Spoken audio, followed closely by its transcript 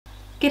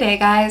G'day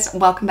guys,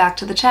 welcome back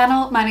to the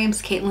channel. My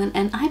name's Kaitlyn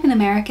and I'm an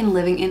American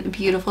living in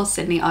beautiful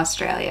Sydney,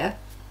 Australia.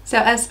 So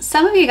as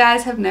some of you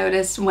guys have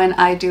noticed when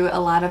I do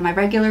a lot of my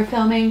regular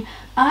filming,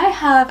 I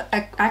have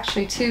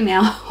actually two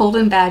now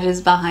Holden badges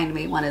behind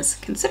me. One is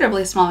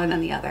considerably smaller than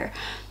the other,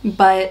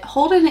 but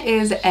Holden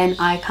is an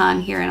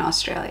icon here in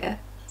Australia.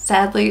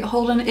 Sadly,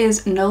 Holden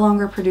is no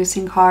longer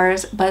producing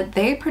cars, but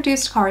they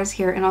produced cars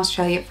here in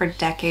Australia for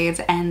decades,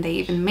 and they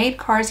even made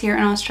cars here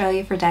in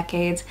Australia for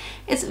decades.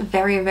 It's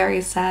very, very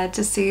sad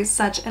to see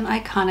such an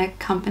iconic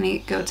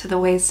company go to the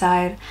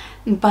wayside,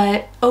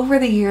 but over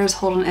the years,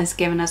 Holden has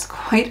given us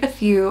quite a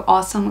few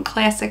awesome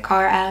classic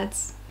car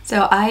ads.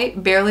 So I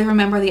barely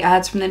remember the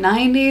ads from the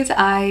 90s.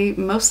 I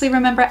mostly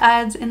remember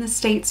ads in the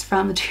States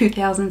from the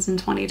 2000s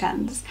and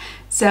 2010s.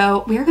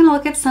 So we're going to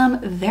look at some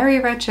very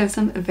retro,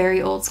 some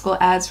very old school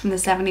ads from the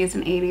 70s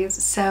and 80s.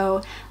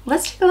 So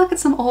let's take a look at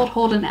some old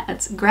Holden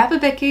ads. Grab a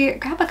Bicky,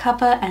 grab a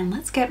cuppa, and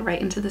let's get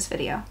right into this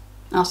video.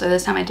 Also,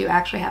 this time I do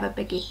actually have a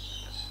Bicky.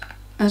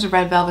 Those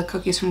red velvet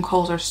cookies from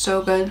Coles are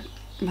so good,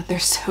 but they're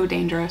so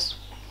dangerous.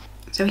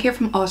 So here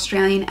from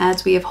Australian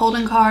ads we have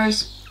Holden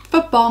cars,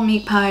 football,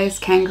 meat pies,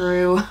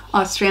 kangaroo,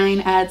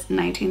 Australian ads,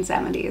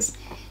 1970s.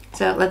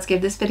 So let's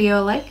give this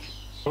video a like.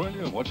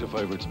 What's your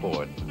favorite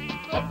sport?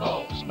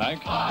 Football.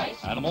 Snack? Pies.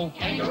 Animal?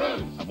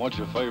 Kangaroos. And what's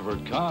your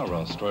favorite car,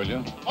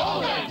 Australia?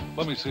 Holden.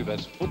 Let me see,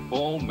 that's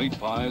football, meat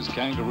pies,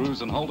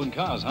 kangaroos, and Holden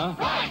cars, huh?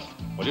 Right.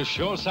 Well, you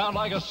sure sound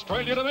like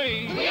Australia to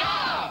me. We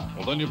are.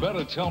 Well, then you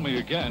better tell me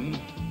again,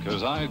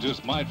 because I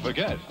just might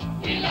forget.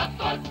 We love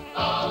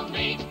football,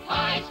 meat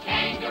pies,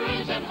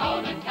 kangaroos, and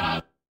Holden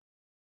cars.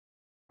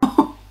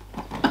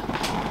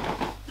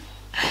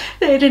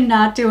 They did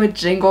not do a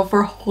jingle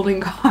for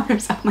Holden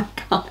cars. Oh my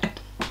god.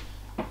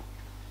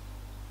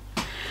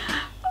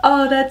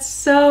 Oh, that's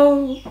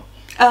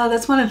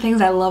one of the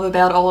things I love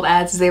about old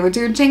ads is they would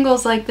do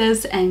jingles like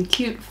this and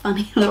cute,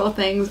 funny little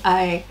things.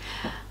 They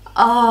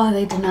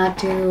did not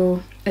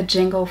do a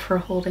jingle for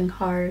Holden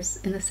cars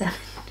in the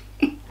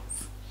 70s.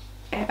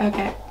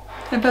 Okay.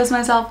 I post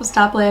myself to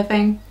stop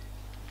laughing.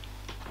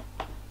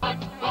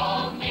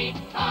 Football, meat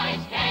pies,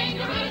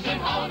 kangaroos,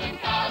 and Holden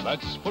cars.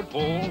 That's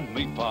football,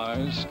 meat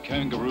pies,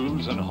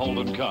 kangaroos, and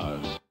Holden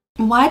cars.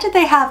 Why did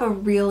they have a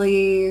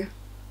really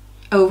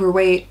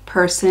overweight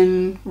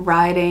person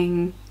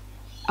riding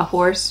a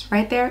horse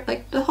right there?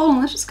 Like, hold on,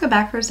 let's just go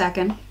back for a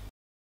second.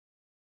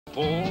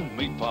 Full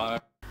meat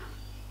pie.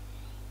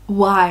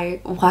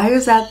 Why? Why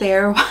is that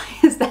there? Why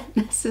is that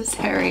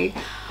necessary?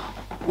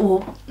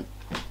 Well,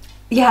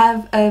 you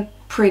have a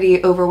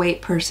pretty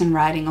overweight person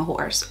riding a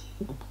horse.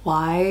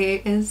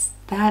 Why is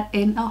that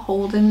in a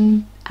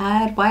Holden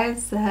ad? Why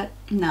is that?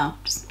 No,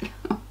 just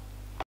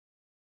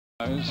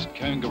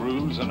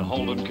Kangaroos, and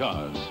Holden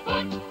cars.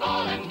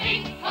 Football and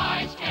meat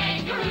pies,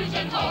 kangaroos,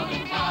 and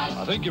Holden cars.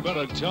 I think you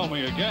better tell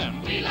me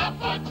again. We love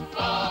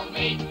football,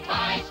 meat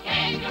pies,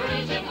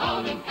 kangaroos, and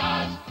Holden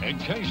cars. In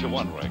case you're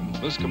wondering,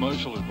 this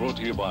commercial is brought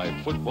to you by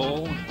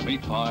football,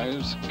 meat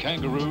pies,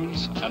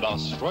 kangaroos, and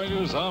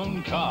Australia's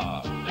own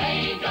car.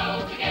 They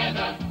go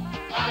together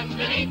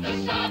underneath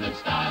the southern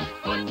stars.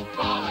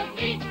 Football and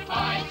meat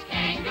pies,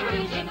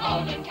 kangaroos, and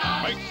Holden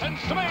cars. Makes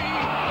sense to me!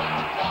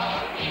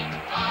 Football,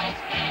 meat pies,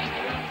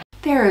 kangaroos.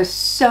 there is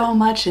so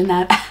much in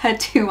that ad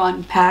to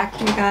unpack,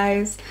 you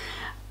guys.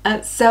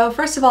 So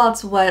first of all,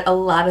 it's what a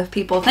lot of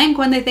people think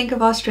when they think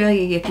of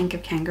Australia. You think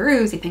of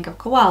kangaroos, you think of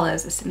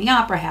koalas, the Sydney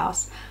Opera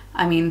House.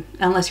 I mean,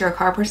 unless you're a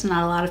car person,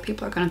 not a lot of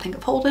people are going to think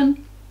of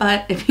Holden.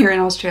 But if you're in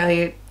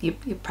Australia, you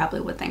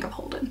probably would think of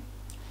Holden.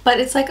 But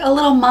it's like a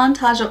little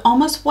montage of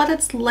almost what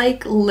it's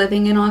like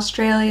living in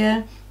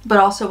Australia, but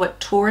also what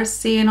tourists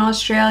see in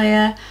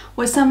Australia,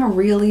 with some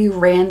really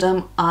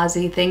random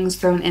Aussie things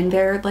thrown in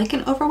there, like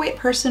an overweight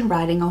person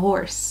riding a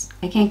horse.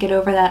 I can't get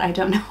over that. I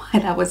don't know why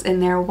that was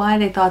in there, why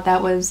they thought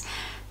that was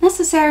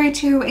necessary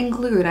to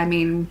include. I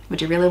mean,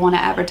 would you really want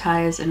to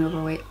advertise an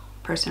overweight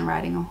person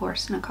riding a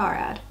horse in a car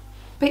ad?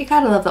 But you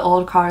gotta love the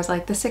old cars,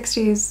 like the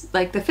 60s,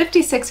 like the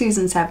 50s, 60s,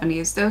 and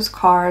 70s. Those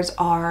cars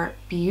are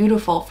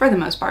beautiful for the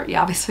most part. You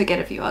obviously get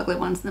a few ugly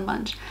ones in the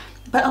bunch,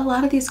 but a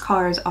lot of these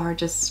cars are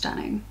just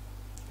stunning.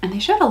 And they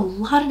showed a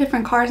lot of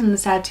different cars in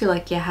this ad too.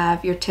 Like you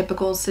have your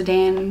typical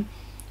sedan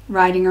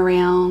riding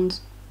around.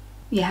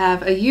 You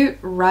have a ute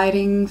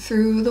riding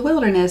through the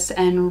wilderness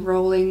and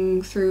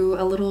rolling through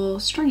a little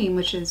stream,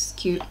 which is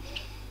cute.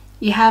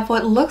 You have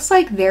what looks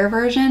like their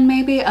version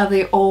maybe of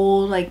the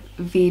old like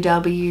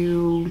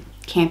VW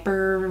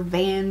camper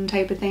van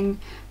type of thing.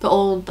 The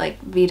old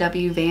like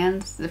VW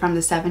vans from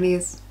the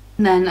 70s.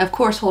 And then of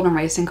course Holden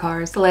racing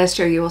cars. The last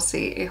year you will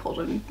see a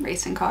Holden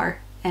racing car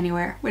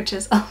anywhere, which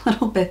is a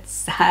little bit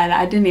sad.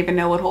 I didn't even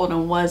know what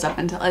Holden was up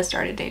until I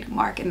started dating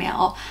Mark, and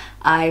now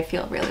I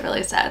feel really,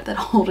 really sad that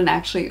Holden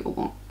actually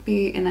won't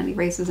be in any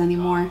races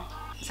anymore.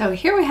 So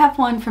here we have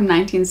one from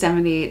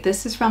 1978.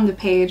 This is from the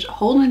page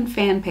Holden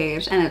fan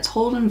page, and it's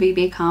Holden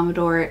VB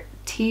Commodore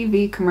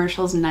TV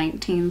commercials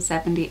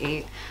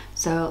 1978.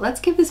 So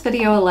let's give this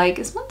video a like.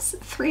 This one's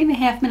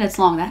 3.5 minutes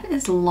long. That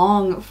is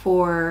long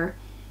for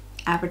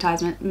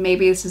advertisement.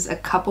 Maybe this is a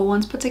couple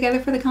ones put together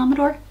for the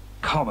Commodore.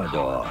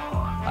 Commodore,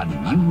 a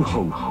new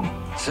Holden.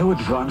 So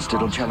advanced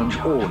it'll challenge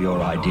all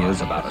your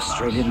ideas about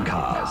Australian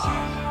cars.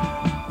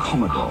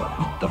 Commodore,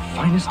 the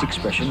finest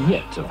expression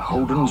yet of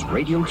Holden's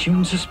radial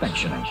tune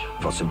suspension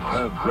for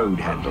superb road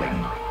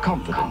handling,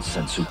 confidence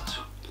and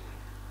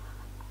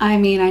I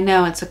mean, I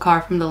know it's a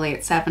car from the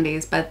late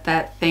 70s, but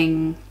that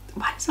thing,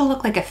 why does it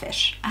look like a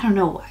fish? I don't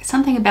know why.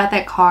 Something about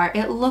that car,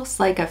 it looks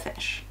like a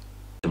fish.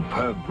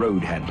 superb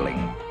road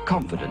handling,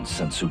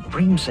 confidence and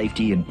supreme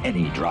safety in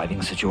any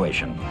driving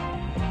situation.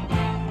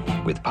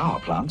 With power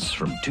plants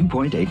from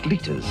 2.8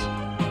 litres.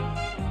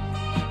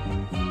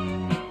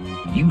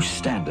 New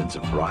standards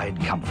of ride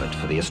comfort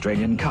for the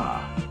Australian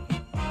car.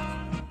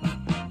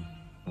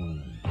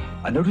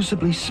 A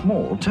noticeably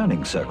small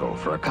turning circle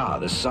for a car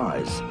this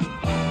size.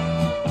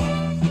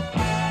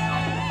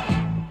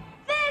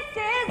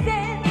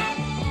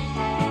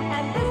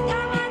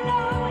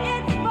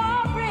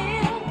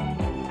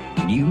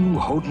 New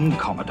Holden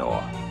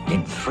Commodore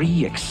in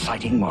 3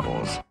 exciting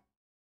models.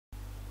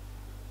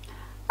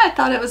 I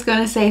thought it was going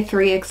to say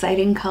 3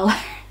 exciting colors.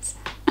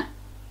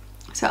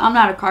 So I'm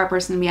not a car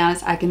person, to be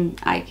honest. I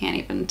can't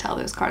even tell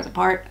those cars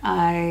apart.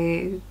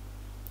 I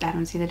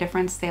don't see the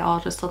difference. They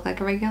all just look like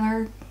a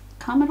regular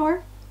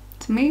Commodore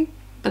to me.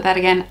 But that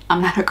again,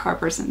 I'm not a car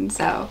person,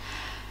 so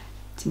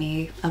to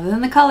me, other than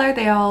the color,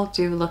 they all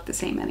do look the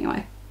same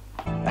anyway.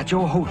 At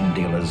your Holden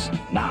dealers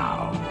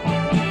now.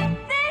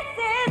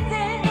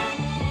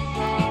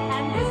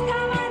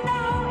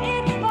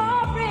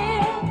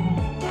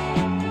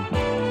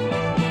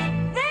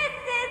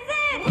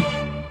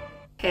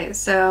 Okay,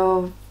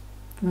 so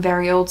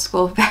very old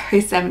school,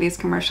 very 70s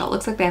commercial. It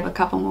looks like they have a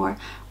couple more.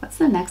 What's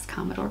the next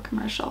Commodore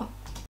commercial?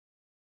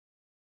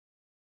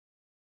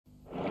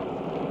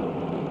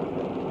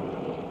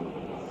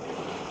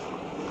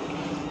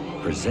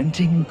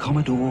 Presenting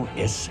Commodore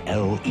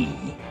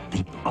SLE,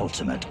 the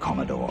ultimate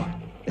Commodore.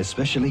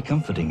 Especially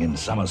comforting in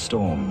summer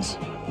storms,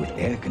 with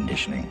air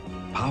conditioning,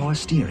 power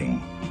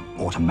steering,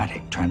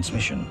 automatic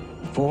transmission,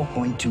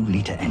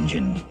 4.2-litre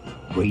engine,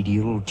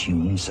 radial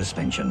tune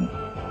suspension,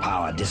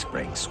 power disc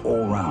brakes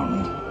all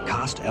round,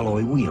 cast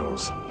alloy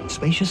wheels,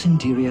 spacious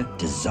interior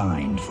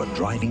designed for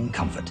driving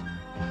comfort.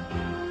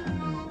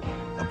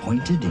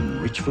 Appointed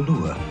in rich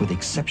velour with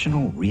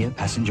exceptional rear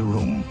passenger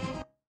room.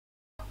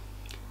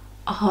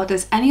 Oh,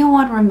 does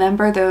anyone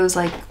remember those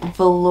like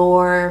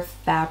velour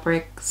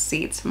fabric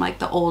seats from like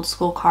the old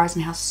school cars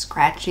and how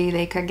scratchy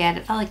they could get?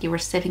 It felt like you were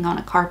sitting on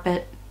a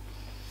carpet.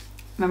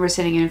 I remember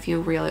sitting in a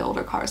few really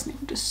older cars and they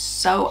were just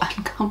so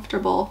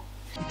uncomfortable.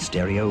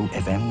 Stereo,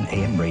 FM,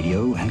 AM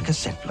radio, and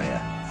cassette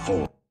player.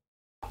 Full.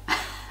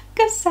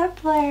 Cassette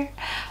player.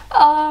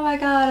 Oh my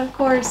god, of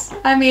course.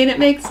 I mean, it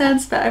makes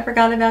sense, but I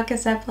forgot about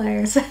cassette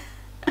players.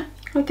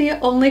 The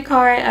only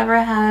car I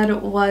ever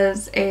had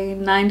was a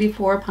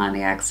 94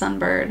 Pontiac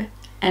Sunbird,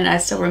 and I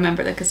still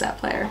remember the cassette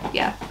player.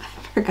 Yeah,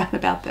 I forgot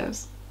about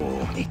those.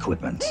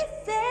 Equipment.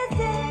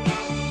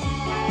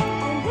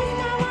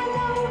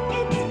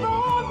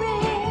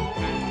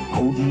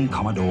 Holden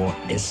Commodore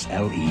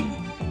SLE.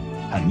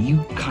 A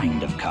new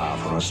kind of car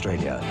for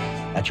Australia.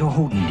 At your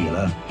Holden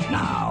dealer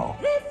now.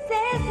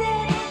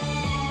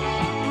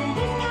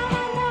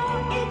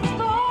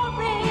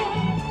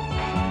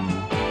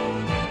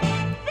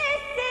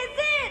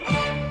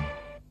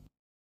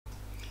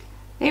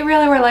 They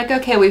really were like,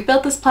 okay, we've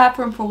built this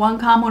platform for one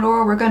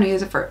Commodore, we're going to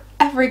use it for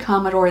every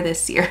Commodore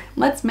this year.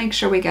 Let's make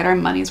sure we get our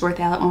money's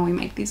worth out when we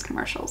make these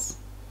commercials.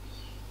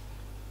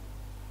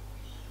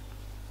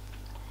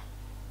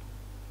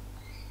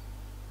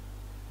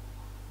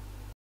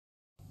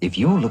 If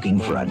you're looking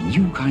for a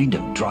new kind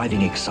of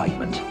driving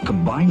excitement,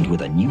 combined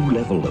with a new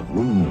level of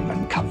room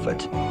and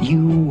comfort,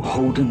 you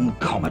Holden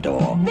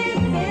Commodore.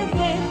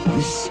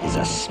 This is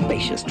a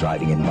spacious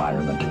driving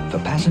environment for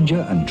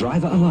passenger and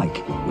driver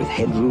alike, with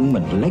headroom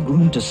and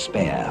legroom to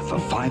spare for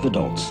 5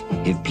 adults.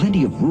 If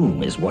plenty of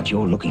room is what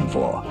you're looking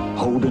for,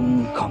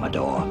 Holden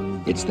Commodore.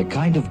 It's the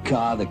kind of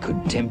car that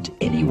could tempt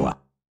anyone.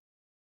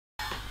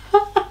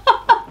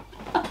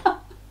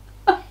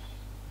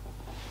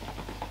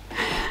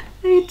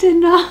 I did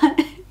not.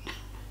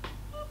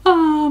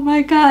 Oh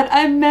my god,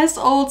 I miss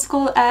old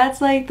school ads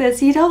like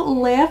this. You don't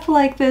laugh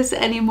like this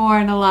anymore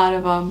in a lot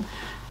of them.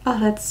 Oh,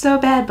 that's so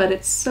bad, but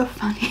it's so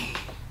funny.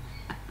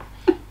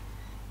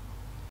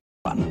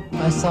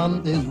 My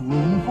son, there's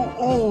room for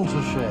all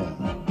to share.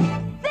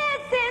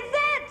 This is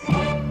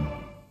it!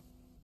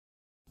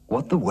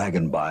 What the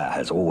wagon buyer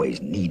has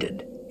always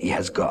needed, he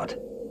has got.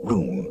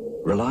 Room,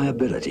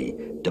 reliability,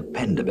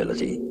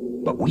 dependability.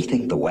 But we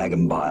think the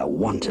wagon buyer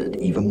wanted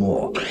even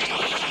more.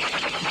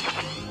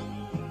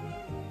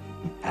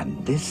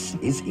 And this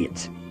is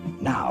it.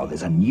 Now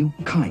there's a new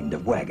kind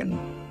of wagon.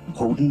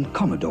 Holden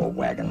Commodore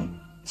wagon.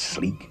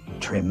 Sleek,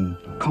 trim,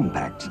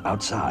 compact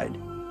outside.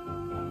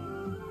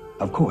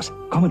 Of course,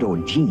 Commodore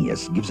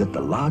Genius gives it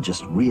the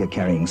largest rear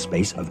carrying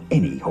space of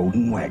any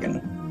Holden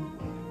wagon.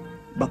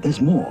 But there's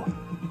more.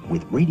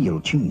 With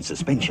radial tuned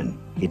suspension,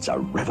 it's a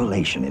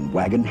revelation in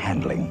wagon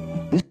handling.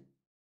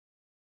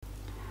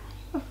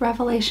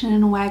 Revelation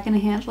in wagon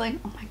handling.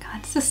 Oh my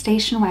god, it's a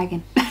station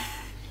wagon.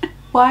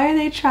 Why are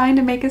they trying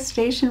to make a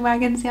station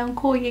wagon sound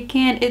cool? You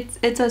can't.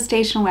 It's a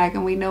station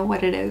wagon. We know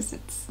what it is.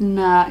 It's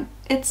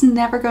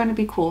never going to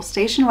be cool.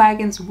 Station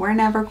wagons were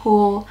never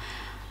cool.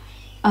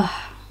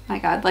 Oh my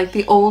god, like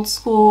the old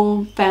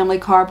school family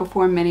car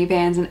before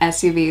minivans and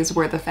SUVs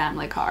were the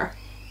family car.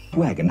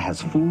 Wagon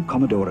has full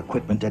Commodore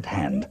equipment at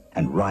hand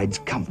and rides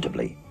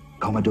comfortably.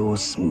 Commodore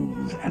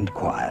smooth and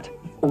quiet.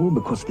 All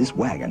because this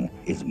wagon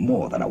is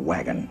more than a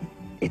wagon.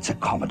 It's a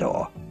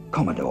Commodore.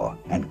 Commodore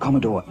and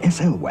Commodore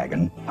SL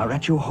wagon are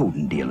at your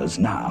Holden dealers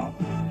now.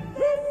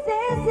 This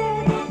is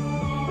it,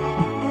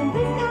 and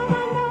this time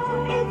I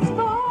know it's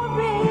for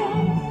real.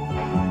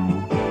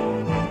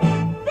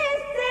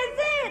 This is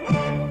it.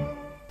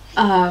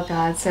 Oh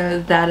god,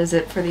 so that is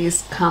it for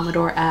these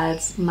Commodore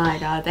ads. My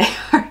god, they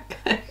are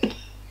good.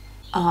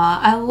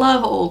 I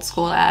love old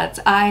school ads.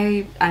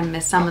 I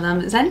miss some of them.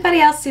 Has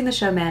anybody else seen the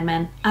show Mad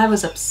Men? I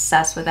was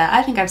obsessed with that.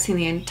 I think I've seen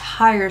the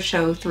entire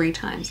show 3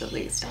 times at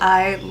least.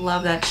 I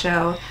love that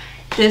show.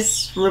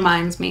 This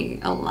reminds me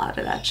a lot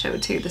of that show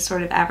too, the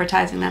sort of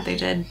advertising that they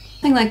did. I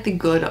think like the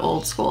good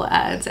old school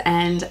ads,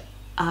 and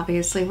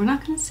obviously we're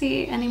not going to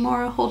see any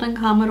more Holden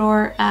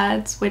Commodore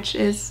ads, which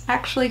is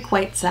actually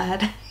quite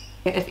sad.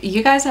 If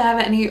you guys have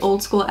any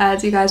old school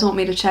ads you guys want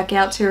me to check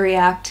out to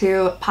react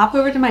to, pop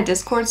over to my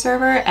Discord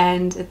server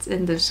and it's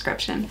in the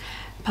description.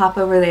 Pop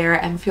over there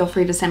and feel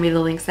free to send me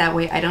the links that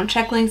way. I don't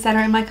check links that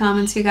are in my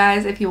comments, you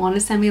guys. If you want to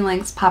send me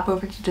links, pop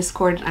over to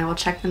Discord and I will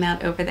check them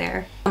out over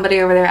there.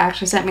 Somebody over there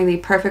actually sent me the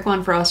perfect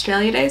one for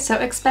Australia Day, so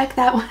expect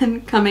that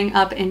one coming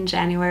up in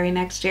January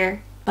next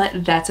year.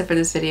 But that's it for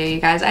this video, you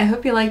guys. I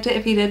hope you liked it.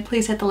 If you did,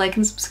 please hit the like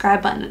and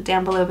subscribe button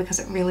down below because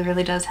it really,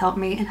 really does help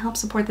me and help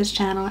support this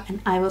channel.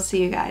 And I will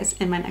see you guys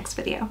in my next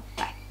video.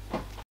 Bye.